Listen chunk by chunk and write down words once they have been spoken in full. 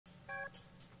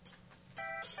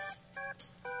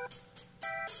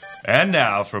And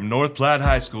now from North Platte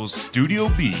High School's Studio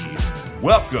B,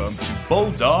 welcome to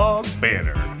Bulldog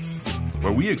Banter,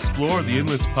 where we explore the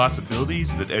endless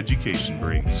possibilities that education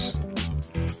brings.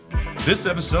 This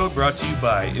episode brought to you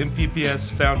by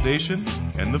NPHS Foundation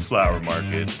and the Flower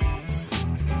Market.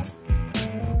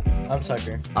 I'm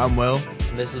Tucker. I'm Will.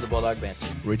 And this is the Bulldog Banter.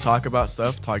 We talk about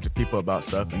stuff, talk to people about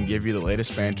stuff, and give you the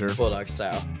latest banter. Bulldog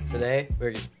style. Today,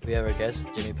 we have our guest,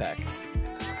 Jimmie Pack.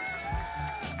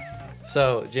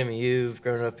 So, Jimmy, you've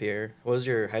grown up here. What was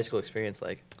your high school experience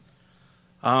like?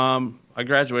 I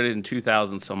graduated in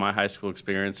 2000, so my high school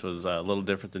experience was a little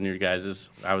different than your guys's.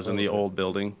 I was in the old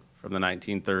building from the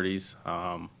 1930s.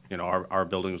 Our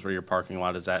building is where your parking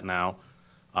lot is at now.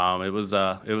 It was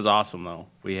awesome though.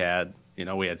 We had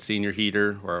senior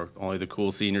heater where only the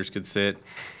cool seniors could sit.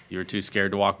 You were too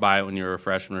scared to walk by it when you were a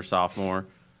freshman or sophomore.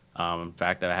 In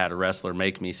fact, I had a wrestler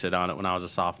make me sit on it when I was a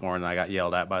sophomore, and I got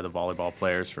yelled at by the volleyball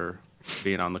players for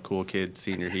being on the cool kid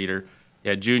senior heater.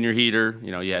 You had junior heater.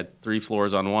 You had 3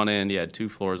 floors on one end. You had 2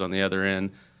 floors on the other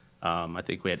end. I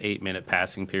think we had 8-minute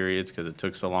passing periods because it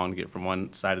took so long to get from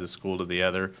one side of the school to the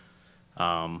other.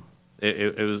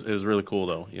 It was really cool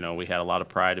though. We had a lot of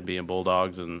pride in being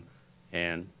Bulldogs, and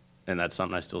that's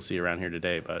something I still see around here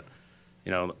today. But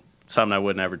something I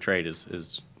wouldn't ever trade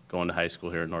is going to high school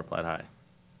here at North Platte High.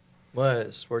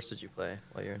 What sports did you play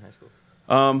while you were in high school?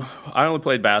 I only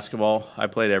played basketball. I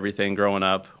played everything growing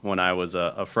up. When I was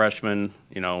a freshman,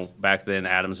 back then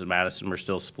Adams and Madison were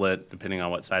still split depending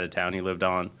on what side of town you lived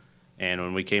on. And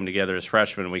when we came together as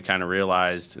freshmen, we kind of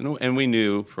realized, and we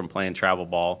knew from playing travel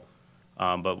ball,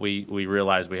 but we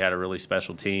realized we had a really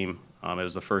special team. It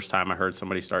was the first time I heard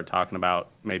somebody start talking about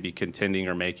maybe contending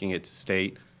or making it to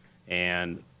state.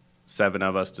 And 7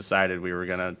 of us decided we were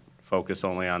going to focus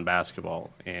only on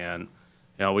basketball. And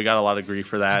we got a lot of grief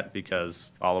for that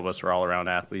because all of us were all-around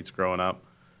athletes growing up.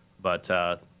 But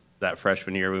that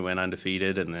freshman year, we went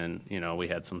undefeated, and then, we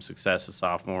had some success as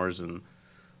sophomores and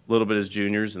a little bit as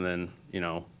juniors, and then,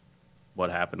 what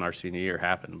happened our senior year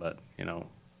happened. But,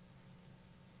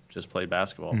 just played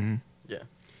basketball. Mm-hmm. Yeah.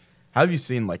 How have you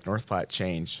seen, North Platte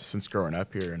change since growing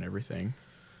up here and everything?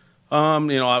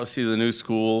 Obviously the new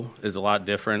school is a lot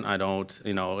different.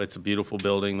 It's a beautiful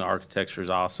building. The architecture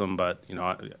is awesome, but,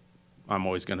 I'm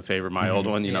always going to favor my old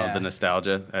one, the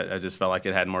nostalgia. I just felt like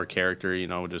it had more character,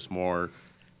 just more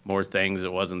things.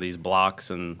 It wasn't these blocks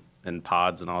and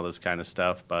pods and all this kind of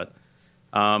stuff. But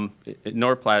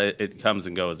North Platte, it comes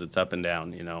and goes. It's up and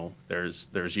down. There's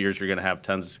years you're going to have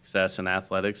tons of success in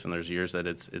athletics, and there's years that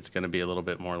it's going to be a little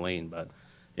bit more lean. But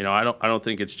I don't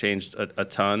think it's changed a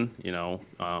ton.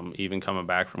 Even coming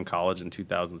back from college in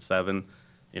 2007.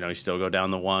 You still go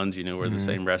down the ones. We're the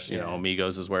same restaurant.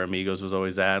 Amigos is where Amigos was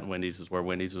always at. Wendy's is where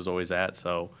Wendy's was always at.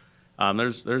 So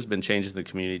there's been changes in the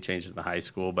community, changes in the high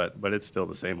school, but it's still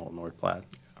the same old North Platte.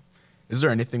 Is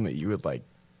there anything that you would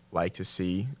like to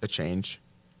see a change?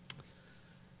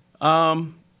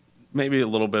 Maybe a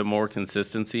little bit more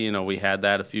consistency. We had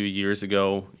that a few years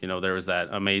ago. There was that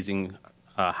amazing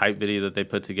hype video that they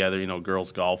put together.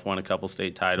 Girls golf won a couple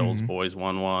state titles. Boys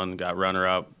won one, got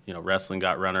runner-up. Wrestling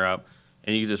got runner-up.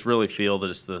 And you just really feel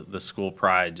the school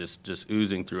pride just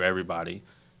oozing through everybody.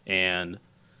 And,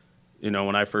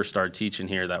 when I first started teaching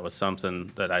here, that was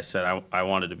something that I said I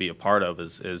wanted to be a part of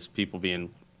is people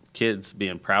kids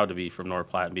being proud to be from North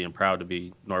Platte and being proud to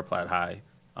be North Platte High.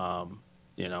 And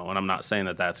I'm not saying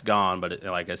that that's gone, but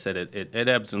like I said, it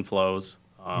ebbs and flows.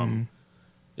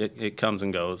 It comes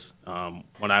and goes.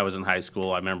 When I was in high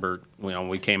school, I remember,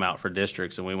 we came out for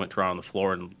districts and we went to run on the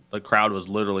floor, and the crowd was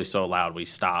literally so loud we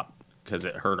stopped because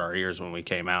it hurt our ears when we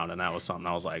came out, and that was something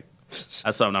I was like,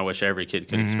 that's something I wish every kid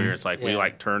could experience. We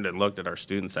turned and looked at our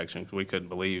student section because we couldn't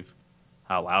believe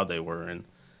how loud they were,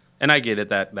 and I get it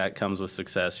that comes with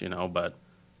success, but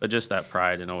just that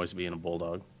pride and always being a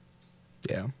Bulldog.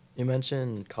 Yeah. You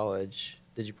mentioned college.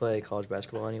 Did you play college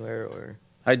basketball anywhere, or?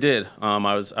 I did. I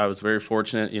was very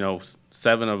fortunate.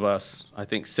 7 of us, I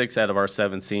think 6 out of our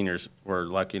 7 seniors were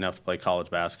lucky enough to play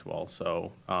college basketball.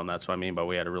 So that's what I mean by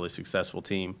we had a really successful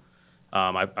team.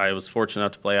 I was fortunate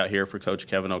enough to play out here for Coach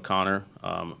Kevin O'Connor.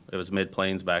 It was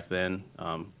Mid-Plains back then.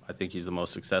 I think he's the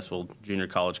most successful junior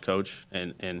college coach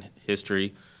in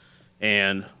history.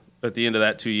 And at the end of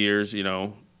that 2 years,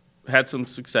 had some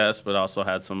success, but also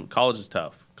had some – college is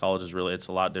tough. College is really – it's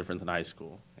a lot different than high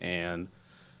school. And,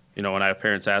 when I have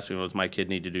parents ask me what does my kid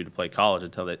need to do to play college, I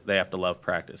tell them they have to love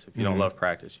practice. If you don't love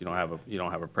practice, you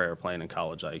don't have a prayer playing in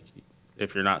college.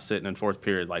 If you're not sitting in 4th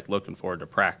period, looking forward to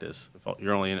practice, if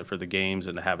you're only in it for the games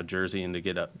and to have a jersey and to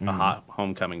get a hot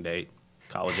homecoming date,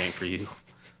 college ain't for you.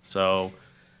 So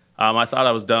I thought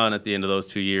I was done at the end of those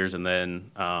 2 years, and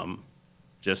then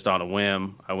just on a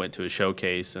whim, I went to a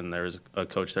showcase, and there was a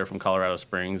coach there from Colorado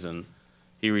Springs, and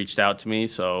he reached out to me.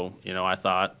 So, you know, I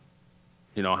thought,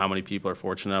 you know, how many people are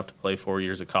fortunate enough to play 4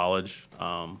 years of college.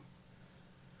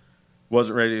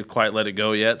 Wasn't ready to quite let it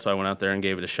go yet, so I went out there and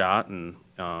gave it a shot, and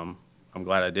I'm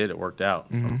glad I did. It worked out.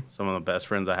 Some of the best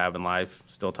friends I have in life,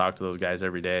 still talk to those guys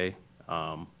every day.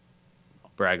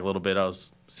 Brag a little bit.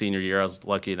 Senior year, I was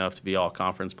lucky enough to be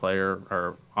all-conference player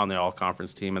or on the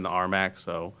all-conference team in the RMAC,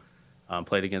 so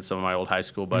played against some of my old high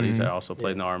school buddies. I also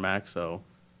played in the RMAC, so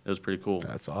it was pretty cool.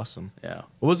 That's awesome. Yeah.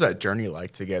 What was that journey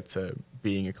like to get to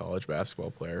being a college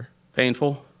basketball player?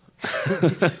 Painful.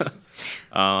 You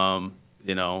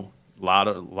know, a lot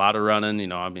of running. You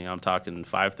know, I mean, I'm talking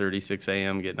 5:30, 6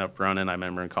 a.m. getting up running. I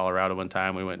remember in Colorado one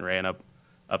time we went and ran up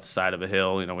the side of a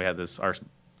hill. You know, we had our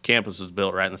campus was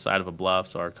built right in the side of a bluff,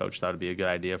 so our coach thought it'd be a good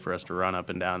idea for us to run up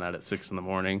and down that at 6 in the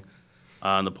morning.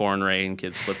 In the pouring rain,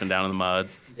 kids slipping down in the mud.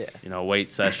 Yeah. You know,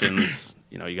 weight sessions.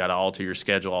 You know, you got to alter your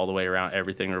schedule all the way around.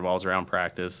 Everything revolves around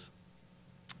practice.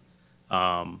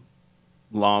 Long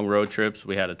road trips.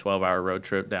 We had a 12-hour road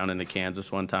trip down into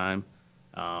Kansas one time.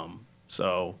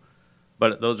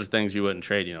 But those are things you wouldn't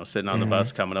trade, you know, sitting on the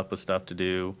bus, coming up with stuff to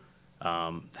do,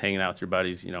 hanging out with your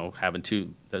buddies, you know,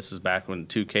 this is back when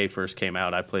 2K first came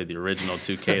out. I played the original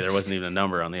 2K. There wasn't even a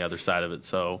number on the other side of it.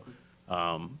 So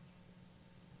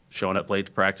showing up late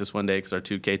to practice one day because our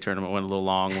 2K tournament went a little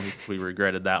long. We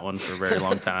regretted that one for a very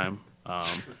long time.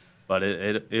 But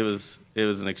it was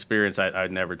an experience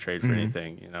I'd never trade for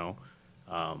anything, you know.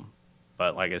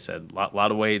 But like I said, a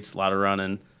lot of weights, a lot of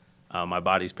running. My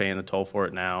body's paying the toll for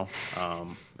it now.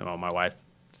 You know, my wife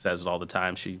says it all the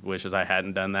time. She wishes I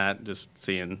hadn't done that, just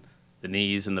seeing the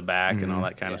knees and the back and all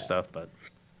that kind of stuff. But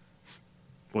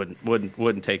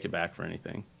wouldn't take it back for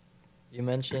anything. You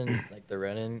mentioned like the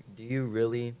running. Do you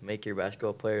really make your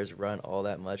basketball players run all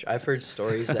that much? I've heard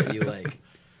stories that you like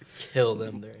kill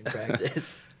them during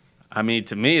practice. I mean,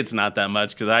 to me, it's not that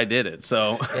much because I did it.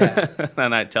 So,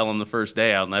 and I tell them the first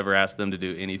day, I'll never ask them to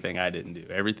do anything I didn't do.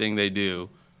 Everything they do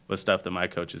was stuff that my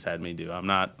coaches had me do. I'm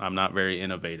not very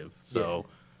innovative. So,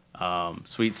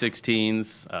 Sweet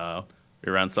 16s,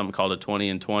 we run something called a 20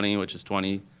 and 20, which is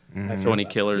 20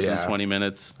 killers in 20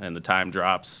 minutes, and the time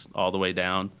drops all the way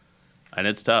down. And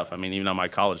it's tough. I mean, even on my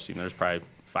college team, there's probably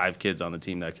 5 kids on the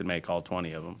team that could make all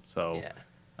 20 of them. So,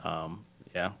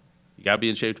 you got to be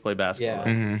in shape to play basketball.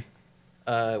 Yeah.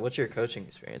 What's your coaching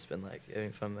experience been like? Any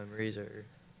fun memories or?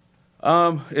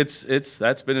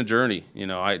 That's been a journey. You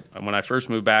know, when I first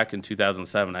moved back in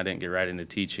 2007, I didn't get right into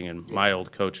teaching, and my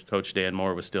old Coach Dan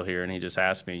Moore was still here, and he just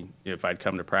asked me if I'd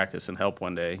come to practice and help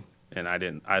one day, and I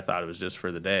didn't. I thought it was just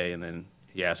for the day, and then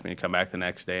he asked me to come back the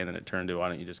next day, and then it turned to, why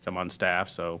don't you just come on staff?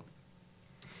 So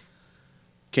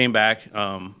came back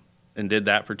and did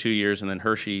that for 2 years, and then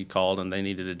Hershey called, and they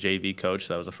needed a JV coach.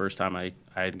 So that was the first time I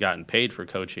had gotten paid for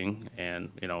coaching,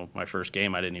 and you know, my first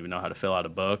game, I didn't even know how to fill out a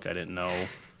book. I didn't know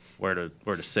where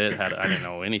to sit. I didn't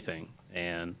know anything,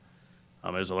 and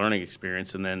it was a learning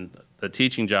experience. And then the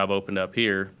teaching job opened up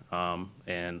here,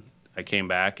 and I came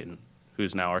back, and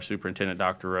who's now our superintendent,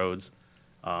 Dr. Rhodes.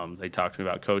 They talked to me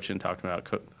about coaching, talked to me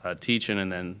about teaching,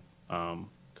 and then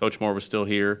Coach Moore was still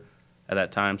here at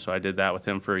that time, so I did that with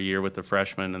him for a year with the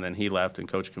freshmen, and then he left, and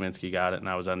Coach Kaminsky got it, and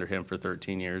I was under him for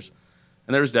 13 years.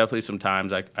 And there was definitely some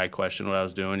times I questioned what I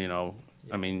was doing. You know,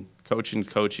 I mean, coaching's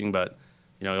coaching, but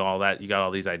you know, all that, you got all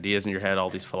these ideas in your head, all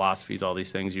these philosophies, all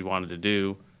these things you wanted to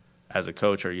do as a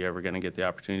coach. Are you ever going to get the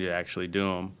opportunity to actually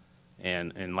do them?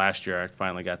 And last year I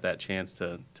finally got that chance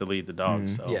to lead the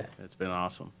Dogs, so it's been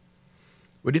awesome.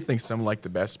 What do you think some like the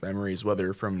best memories,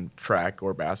 whether from track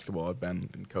or basketball, have been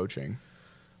in coaching?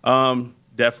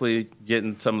 Definitely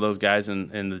getting some of those guys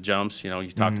in the jumps. You know,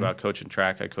 you talked about coaching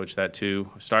track. I coached that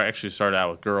too. Actually started out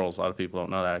with girls. A lot of people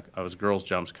don't know that. I was girls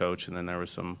jumps coach, and then there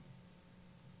was some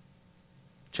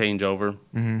changeover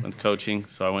with coaching.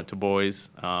 So I went to boys,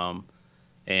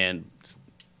 and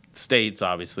states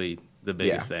obviously the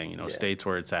biggest thing. You know, states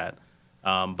where it's at.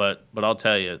 But I'll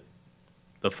tell you,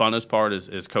 the funnest part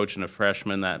is coaching a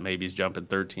freshman that maybe is jumping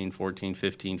 13, 14,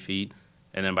 15 feet.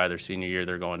 And then by their senior year,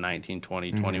 they're going 19,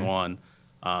 20, 21.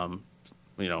 You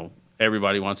know,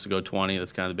 everybody wants to go 20.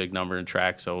 That's kind of the big number in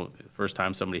track. So the first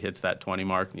time somebody hits that 20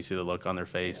 mark and you see the look on their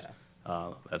face,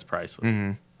 that's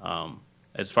priceless.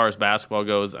 As far as basketball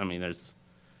goes, I mean, there's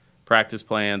practice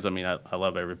plans. I mean, I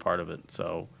love every part of it.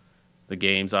 So the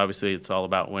games, obviously, it's all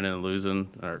about winning and losing.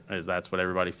 That's what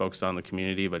everybody focuses on in the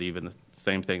community. But even the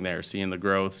same thing there, seeing the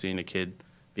growth, seeing a kid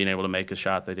being able to make a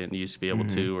shot they didn't used to be able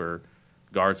to, or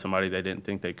guard somebody they didn't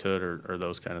think they could, or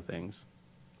those kind of things.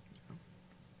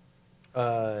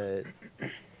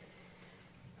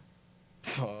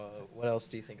 what else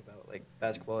do you think about like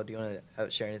basketball? Do you want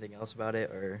to share anything else about it,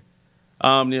 or?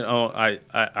 I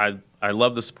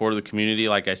love the support of the community.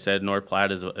 Like I said, North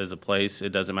Platte is a place. It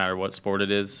doesn't matter what sport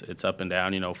it is. It's up and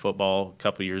down. Football. A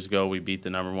couple of years ago, we beat the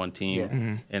 #1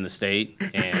 team in the state,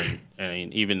 and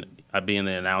even being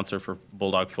the announcer for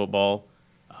Bulldog football,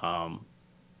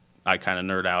 I kind of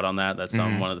nerd out on that. That's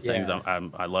one of the things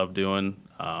I love doing.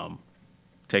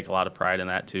 Take a lot of pride in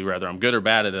that too. Whether I'm good or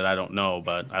bad at it, I don't know,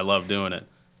 but I love doing it.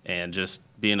 And just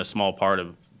being a small part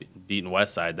of beating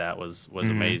Westside, that was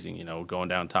amazing. Going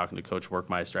down and talking to Coach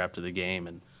Workmeister after the game,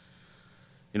 and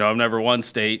I've never won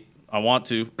state. I want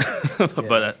to,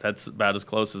 but that's about as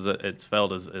close as it's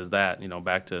felt as that.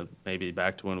 Back to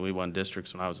when we won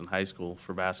districts when I was in high school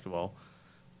for basketball.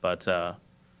 But I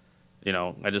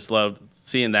just loved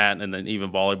seeing that, and then even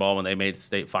volleyball when they made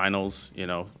state finals.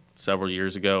 Several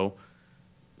years ago.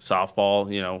 Softball,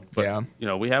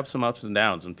 but we have some ups and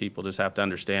downs, and people just have to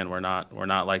understand we're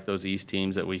not like those East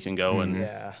teams that we can go and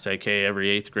say, okay, every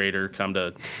 8th grader come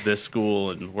to this school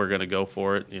and we're going to go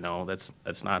for it.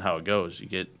 That's not how it goes. You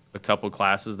get a couple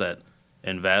classes that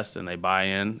invest and they buy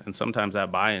in, and sometimes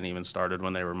that buy-in even started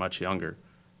when they were much younger.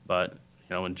 But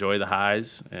enjoy the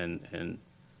highs and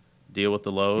deal with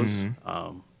the lows,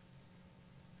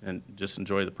 and just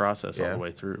enjoy the process all the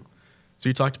way through. So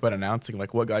you talked about announcing.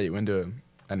 Like, what got you into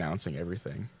announcing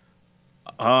everything?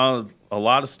 A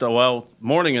lot of stuff. Well,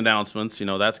 morning announcements,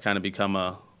 that's kind of become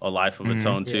a life of its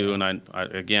own too. And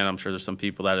again, I'm sure there's some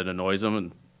people that it annoys them,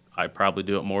 and I probably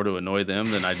do it more to annoy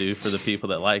them than I do for the people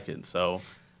that like it. So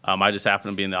I just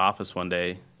happened to be in the office one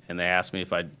day, and they asked me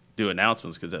if I do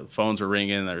announcements because the phones were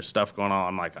ringing, there's stuff going on.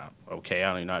 I'm like, okay, I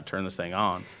don't even know how to turn this thing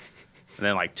on. And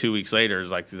then like 2 weeks later,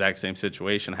 it's like the exact same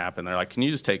situation happened. They're like, can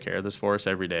you just take care of this for us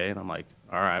every day? And I'm like,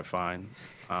 all right, fine.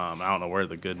 I don't know where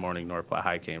the Good Morning North Platte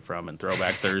High came from, and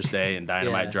Throwback Thursday and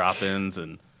Dynamite drop-ins,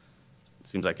 and it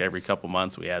seems like every couple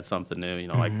months we had something new.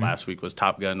 Like last week was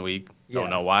Top Gun week. Don't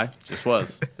know why, just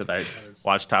was because I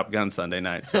watched Top Gun Sunday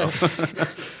night. So,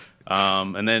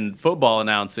 and then football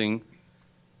announcing.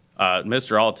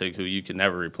 Mr. Altig, who you can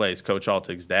never replace, Coach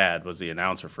Altig's dad was the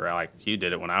announcer for. He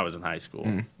did it when I was in high school.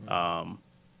 I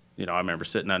remember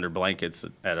sitting under blankets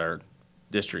at our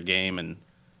district game and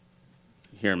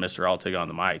hearing Mr. Altig on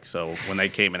the mic. So when they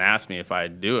came and asked me if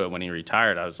I'd do it when he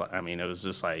retired, I was like, it was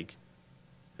just like,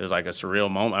 it was like a surreal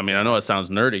moment. I know it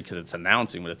sounds nerdy because it's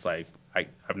announcing, but it's like,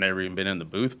 I've never even been in the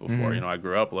booth before. I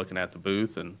grew up looking at the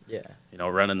booth and,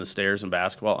 running the stairs in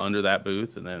basketball under that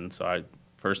booth. And then,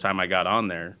 first time I got on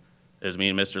there, it was me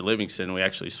and Mr. Livingston. We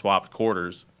actually swapped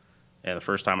quarters. And the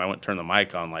first time I went to turn the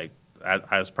mic on, I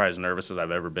was probably as nervous as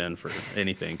I've ever been for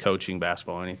anything, coaching,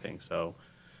 basketball, anything. So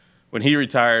when he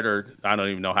retired, or I don't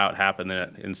even know how it happened,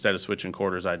 then instead of switching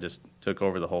quarters, I just took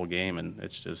over the whole game. And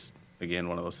it's just, again,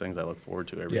 one of those things I look forward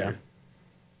to every year.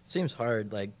 Seems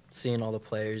hard, seeing all the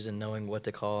players and knowing what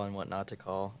to call and what not to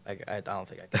call. I don't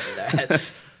think I can do that.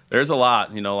 There's a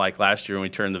lot. Like last year when we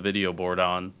turned the video board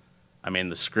on,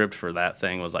 the script for that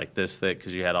thing was like this thick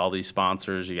because you had all these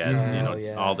sponsors. You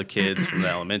had, all the kids from the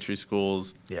elementary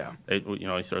schools. Yeah.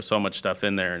 You throw so much stuff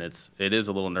in there, and it is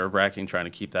a little nerve-wracking trying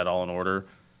to keep that all in order.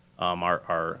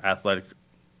 Our athletic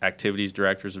activities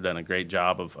directors have done a great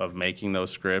job of making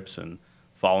those scripts and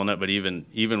following it. But even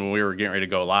when we were getting ready to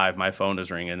go live, my phone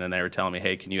was ringing, and they were telling me,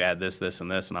 hey, can you add this, this,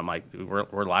 and this? And I'm like, dude,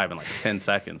 we're live in 10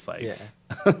 seconds. You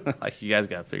guys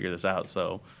got to figure this out.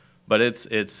 So, but it's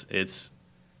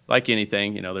like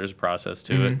anything, there's a process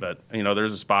to it. But,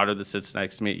 there's a spotter that sits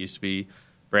next to me. It used to be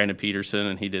Brandon Peterson,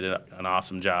 and he did an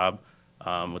awesome job.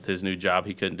 With his new job,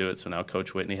 he couldn't do it, so now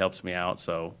Coach Whitney helps me out.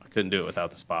 So I couldn't do it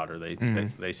without the spotter.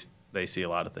 They see a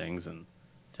lot of things and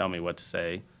tell me what to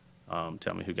say,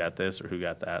 tell me who got this or who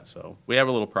got that. So we have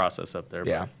a little process up there.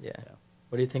 Yeah.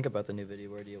 What do you think about the new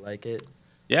video? Where do you like it?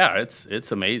 Yeah,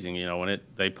 it's amazing. When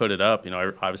they put it up,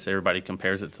 obviously everybody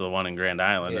compares it to the one in Grand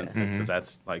Island because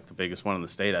that's the biggest one in the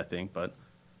state, I think. But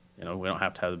we don't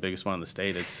have to have the biggest one in the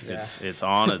state. It's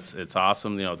on. It's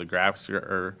awesome. The graphics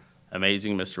are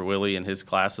amazing. Mr. Willie and his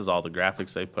classes, all the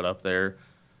graphics they put up there.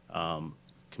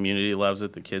 Community loves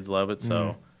it. The kids love it.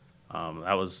 So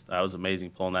that was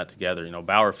amazing pulling that together.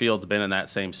 Bauer Field's been in that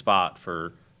same spot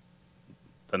for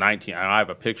the 19. I have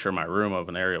a picture in my room of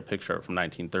an aerial picture from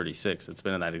 1936. It's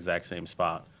been in that exact same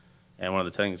spot. And one of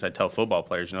the things I tell football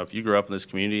players, if you grew up in this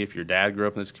community, if your dad grew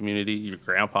up in this community, your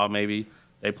grandpa maybe,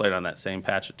 they played on that same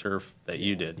patch of turf that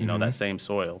you did, that same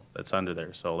soil that's under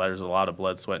there. So there's a lot of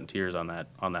blood, sweat, and tears on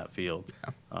that field.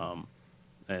 Yeah.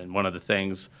 And one of the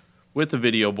things with the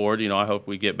video board, I hope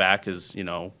we get back is,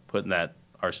 putting that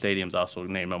our stadium's also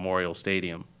named Memorial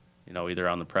Stadium, either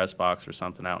on the press box or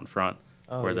something out in front.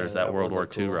 Oh, where yeah, there's that World would War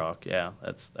look II cool. rock. Yeah,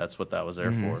 that's what that was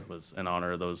there for. It was in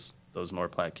honor of those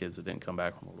North Platte kids that didn't come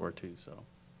back from World War II. So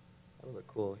That would look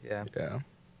cool. Yeah. Yeah.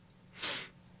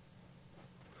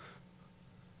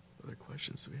 What other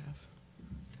questions do we have?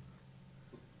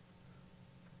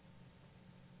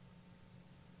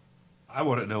 I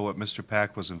want to know what Mr.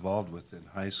 Pack was involved with in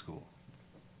high school.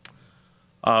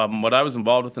 what I was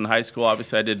involved with in high school,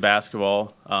 obviously I did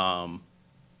basketball.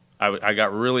 I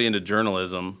got really into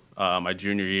journalism my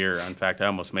junior year. In fact, I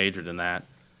almost majored in that.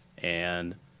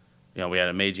 And, you know, we had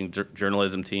an amazing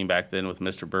journalism team back then with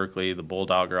Mr. Berkeley, the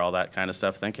Bulldog, all that kind of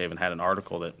stuff. I think I even had an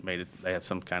article that made it. They had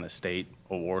some kind of state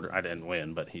award. I didn't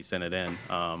win, but he sent it in.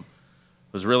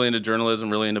 Was really into journalism,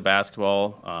 really into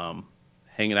basketball.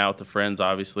 Hanging out with the friends,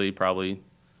 obviously, probably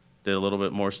did a little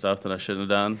bit more stuff than I shouldn't have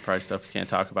done. Probably stuff you can't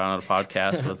talk about on a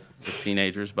podcast with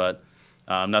teenagers, but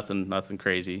nothing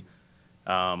crazy.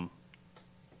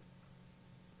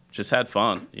 Just had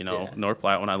fun, you know. Yeah. North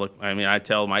Platte, I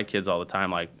tell my kids all the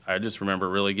time, like, I just remember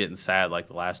really getting sad, like,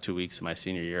 the last 2 weeks of my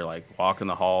senior year, like, walking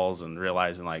the halls and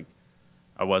realizing, like,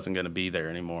 I wasn't going to be there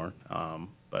anymore.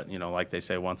 But, you know, like they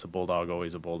say, once a Bulldog,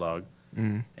 always a Bulldog.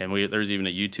 Mm-hmm. And there's even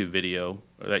a YouTube video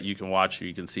that you can watch.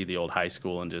 You can see the old high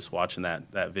school, and just watching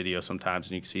that video sometimes,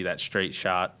 and you can see that straight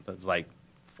shot that's like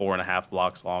 4.5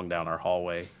 blocks long down our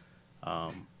hallway.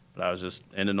 But I was just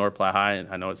into North Platte High, and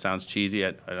I know it sounds cheesy.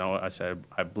 I know I said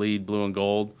I bleed blue and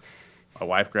gold. My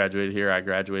wife graduated here. I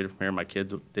graduated from here. My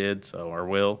kids did, or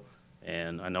will.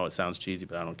 And I know it sounds cheesy,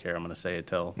 but I don't care. I'm going to say it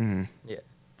till Yeah.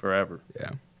 forever.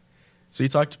 Yeah. So you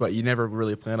talked about you never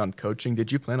really planned on coaching.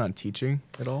 Did you plan on teaching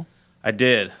at all? I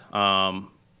did.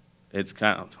 It's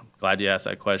kind of glad you asked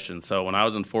that question. So when I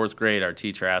was in 4th grade, our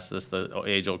teacher asked us the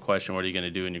age-old question, what are you going to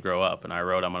do when you grow up? And I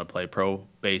wrote, I'm going to play pro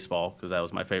baseball, because that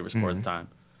was my favorite sport at the time.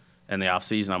 And the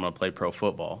off-season, I'm going to play pro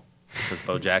football, because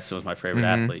Bo Jackson was my favorite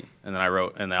athlete. And then I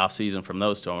wrote, in the off-season from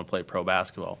those two, I'm going to play pro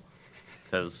basketball,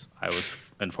 because I was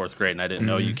in 4th grade, and I didn't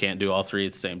know you can't do all three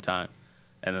at the same time.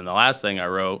 And then the last thing I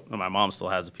wrote, and my mom still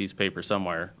has a piece of paper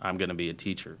somewhere, I'm going to be a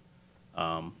teacher.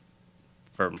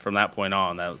 From that point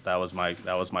on, that was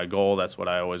my goal. That's what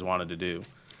I always wanted to do.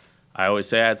 I always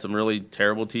say I had some really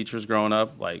terrible teachers growing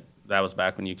up. Like, that was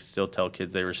back when you could still tell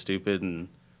kids they were stupid, and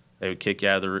they would kick you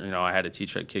out of the. You know, I had a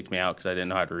teacher that kicked me out because I didn't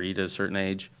know how to read at a certain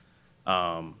age.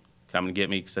 Come and get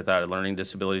me because I thought I had learning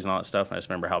disabilities and all that stuff. And I just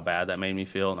remember how bad that made me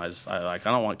feel, and I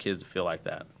don't want kids to feel like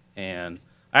that. And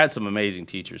I had some amazing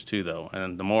teachers too, though.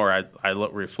 And the more I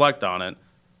reflect on it,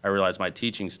 I realized my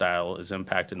teaching style is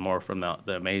impacted more from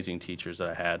the amazing teachers that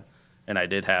I had. And I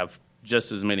did have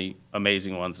just as many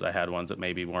amazing ones as I had ones that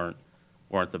maybe weren't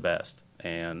the best.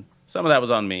 And some of that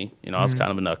was on me. You know, I was kind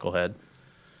of a knucklehead.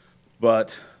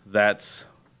 But that's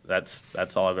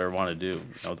all I've ever wanted to do.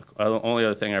 You know, the only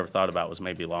other thing I ever thought about was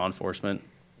maybe law enforcement,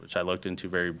 which I looked into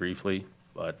very briefly.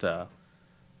 But,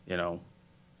 you know,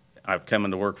 I've come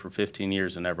into work for 15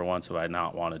 years, and never once have I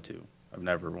not wanted to. I've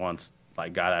never once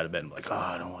got out of bed and like, oh,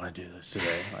 I don't want to do this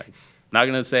today. Like, not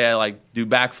going to say I do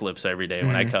backflips every day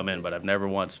when I come in, but I've never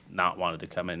once not wanted to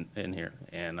come in here,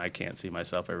 and I can't see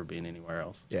myself ever being anywhere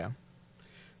else. Yeah.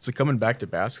 So coming back to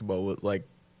basketball,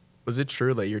 was it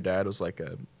true that your dad was like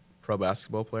a pro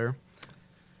basketball player?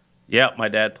 Yeah, my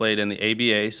dad played in the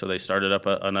ABA, so they started up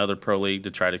another pro league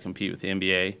to try to compete with the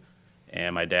NBA.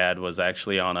 And my dad was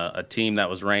actually on a team that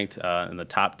was ranked in the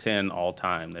top 10 all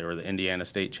time. They were the Indiana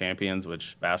State champions,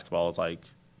 which basketball is like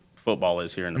football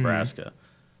is here in Nebraska.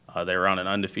 They were on an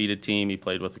undefeated team. He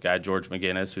played with the guy George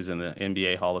McGinnis, who's in the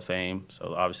NBA Hall of Fame.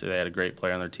 So obviously they had a great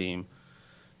player on their team.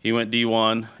 He went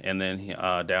D1 and then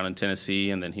down in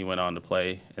Tennessee, and then he went on to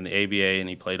play in the ABA, and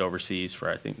he played overseas for,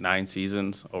 I think, 9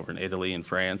 seasons over in Italy and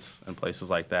France and places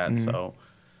like that. So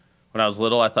when I was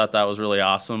little, I thought that was really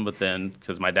awesome, but then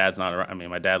because my dad's not around,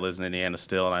 my dad lives in Indiana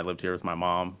still, and I lived here with my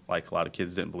mom. Like, a lot of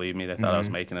kids didn't believe me. They thought I was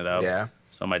making it up. Yeah.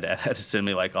 So my dad had to send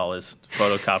me all his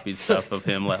photocopied stuff of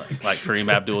him, like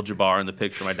Kareem Abdul-Jabbar in the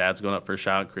picture. My dad's going up for a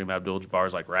shot. Kareem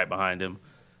Abdul-Jabbar's right behind him.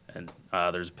 And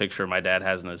there's a picture my dad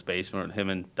has in his basement, him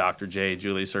and Dr. J,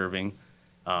 Julius Erving.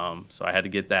 So I had to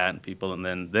get that, and people, and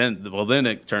then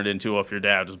it turned into, well, if your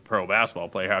dad is a pro basketball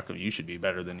player, how come you should be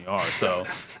better than you are? So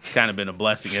it's kind of been a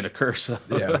blessing and a curse of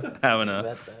having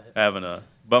a.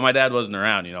 But my dad wasn't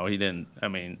around, you know. He didn't.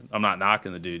 I'm not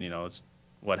knocking the dude, you know. It's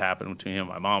what happened between him and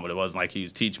my mom, but it wasn't like he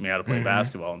was teaching me how to play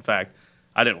basketball. In fact,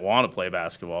 I didn't want to play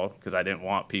basketball because I didn't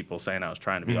want people saying I was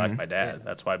trying to be like my dad. Yeah.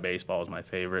 That's why baseball was my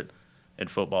favorite, and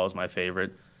football was my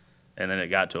favorite. And then it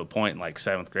got to a point in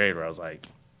 7th grade where I was like,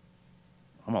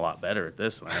 I'm a lot better at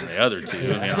this than the other two.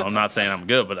 You know, I'm not saying I'm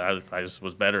good, but I just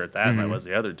was better at that than I was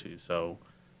the other two. So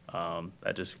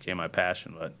that just became my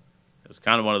passion. But it was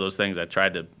kind of one of those things I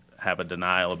tried to have a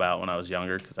denial about when I was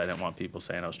younger because I didn't want people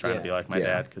saying I was trying to be like my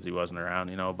dad because he wasn't around,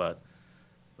 you know. But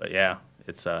yeah,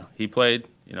 it's he played.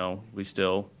 You know, we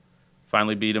still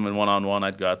finally beat him in one-on-one.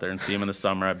 I'd go out there and see him in the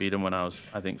summer. I beat him when I was,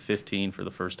 I think, 15 for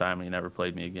the first time, and he never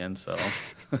played me again. So.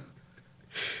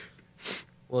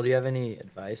 Well, do you have any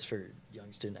advice for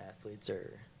young student athletes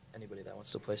or anybody that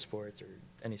wants to play sports or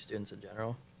any students in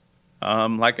general?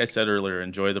 Like I said earlier,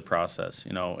 enjoy the process.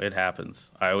 You know, it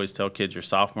happens. I always tell kids your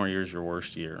sophomore year is your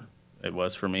worst year. It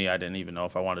was for me. I didn't even know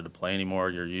if I wanted to play anymore.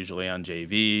 You're usually on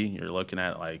JV. You're looking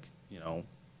at, like, you know,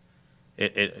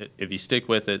 if you stick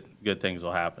with it, good things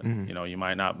will happen. Mm-hmm. You know, you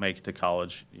might not make it to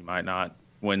college. You might not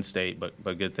win state,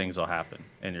 but good things will happen.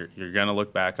 And you're going to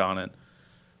look back on it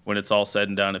when it's all said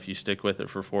and done if you stick with it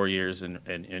for 4 years, and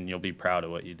you'll be proud of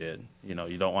what you did. You know,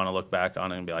 you don't want to look back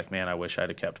on it and be like, man, I wish I'd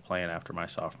have kept playing after my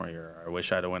sophomore year, or I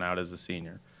wish I'd have went out as a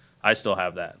senior. I still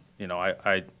have that. You know,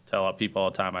 I tell people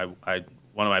all the time,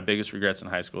 one of my biggest regrets in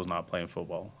high school is not playing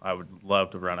football. I would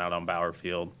love to run out on Bauer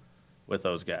Field with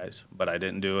those guys, but I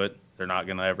didn't do it. They're not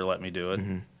going to ever let me do it,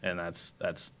 and that's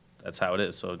how it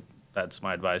is. So that's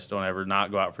my advice. Don't ever not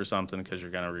go out for something because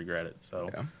you're going to regret it. So,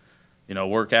 you know,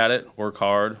 work at it, work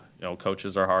hard. You know,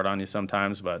 coaches are hard on you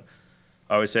sometimes, but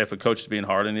I always say if a coach is being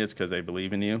hard on you, it's because they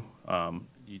believe in you.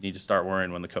 You need to start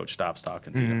worrying when the coach stops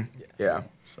talking to you. Yeah.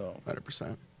 So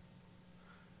 100%.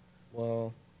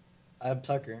 Well, I'm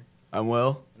Tucker, I'm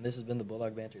Will. and this has been the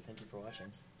Bulldog Banter. Thank you for watching.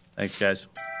 thanks, guys.